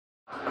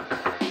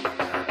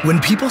When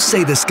people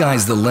say the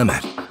sky's the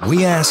limit,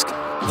 we ask,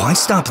 why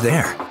stop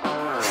there?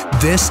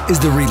 This is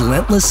the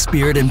relentless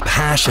spirit and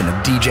passion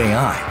of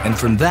DJI, and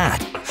from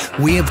that,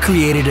 we have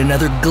created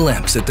another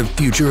glimpse at the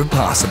future of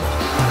possible.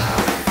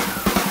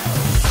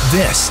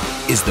 This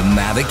is the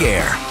Mavic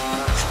Air,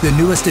 the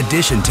newest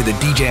addition to the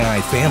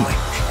DJI family,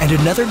 and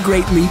another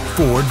great leap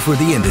forward for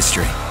the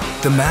industry.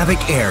 The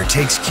Mavic Air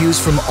takes cues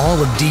from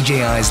all of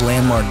DJI's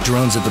landmark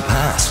drones of the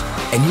past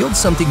and yields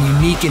something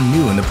unique and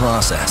new in the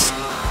process.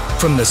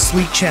 From the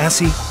sleek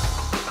chassis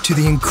to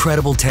the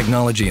incredible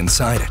technology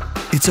inside it,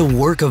 it's a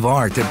work of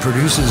art that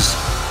produces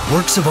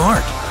works of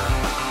art.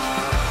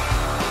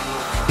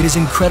 It is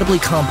incredibly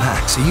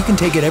compact, so you can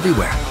take it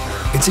everywhere.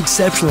 It's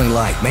exceptionally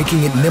light,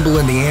 making it nimble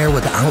in the air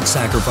without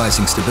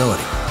sacrificing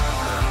stability.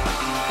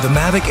 The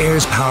Mavic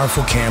Air's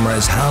powerful camera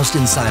is housed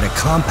inside a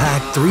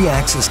compact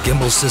 3-axis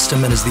gimbal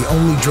system and is the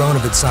only drone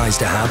of its size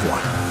to have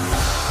one.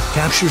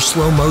 Captures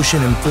slow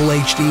motion in full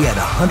HD at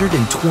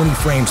 120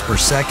 frames per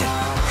second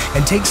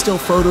and takes still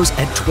photos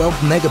at 12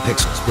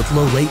 megapixels with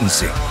low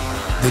latency.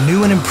 The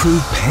new and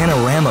improved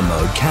panorama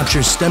mode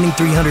captures stunning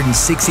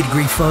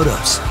 360-degree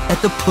photos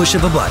at the push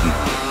of a button.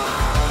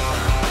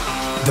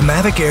 The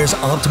Mavic Air's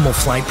optimal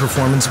flight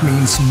performance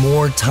means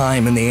more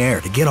time in the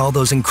air to get all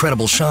those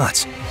incredible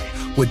shots.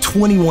 With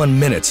 21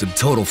 minutes of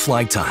total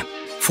flight time,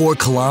 4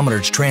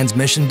 kilometers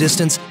transmission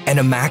distance, and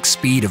a max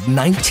speed of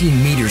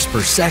 19 meters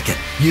per second,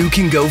 you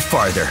can go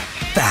farther,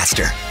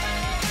 faster.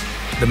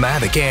 The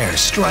Mavic Air's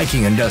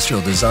striking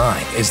industrial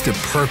design is the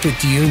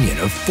perfect union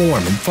of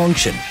form and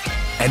function.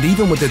 And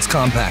even with its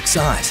compact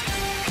size,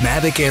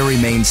 Mavic Air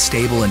remains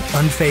stable in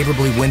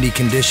unfavorably windy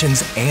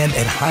conditions and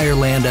at higher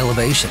land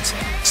elevations,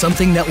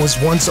 something that was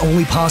once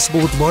only possible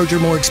with larger,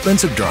 more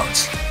expensive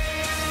drones.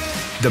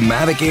 The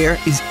Mavic Air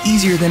is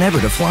easier than ever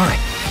to fly.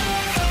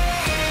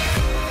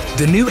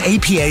 The new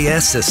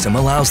APAS system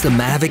allows the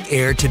Mavic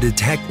Air to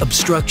detect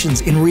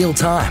obstructions in real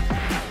time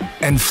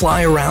and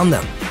fly around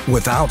them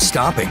without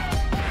stopping.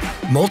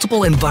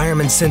 Multiple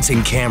environment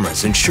sensing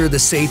cameras ensure the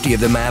safety of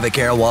the Mavic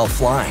Air while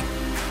flying.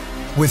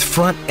 With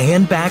front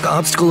and back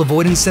obstacle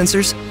avoidance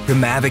sensors, the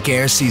Mavic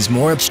Air sees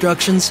more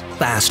obstructions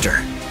faster.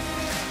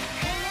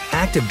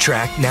 Active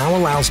Track now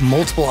allows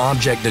multiple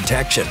object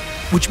detection,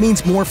 which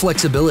means more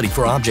flexibility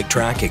for object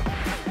tracking.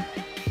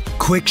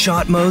 Quick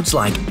shot modes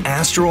like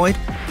Asteroid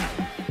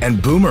and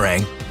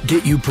Boomerang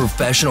get you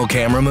professional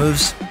camera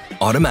moves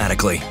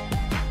automatically.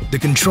 The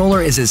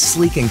controller is as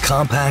sleek and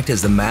compact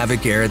as the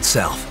Mavic Air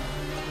itself.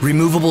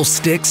 Removable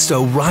sticks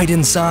sew right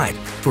inside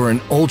for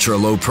an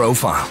ultra-low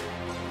profile.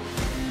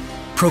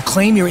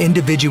 Proclaim your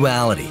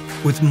individuality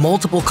with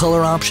multiple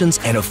color options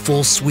and a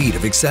full suite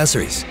of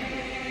accessories.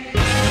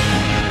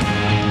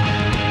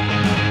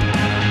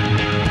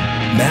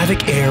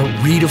 Mavic Air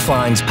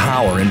redefines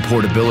power and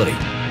portability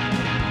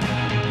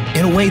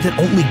in a way that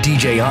only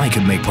DJI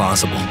could make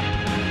possible.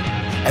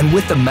 And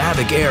with the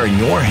Mavic Air in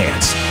your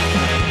hands,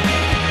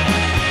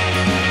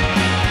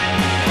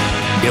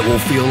 it will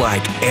feel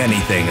like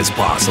anything is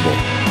possible.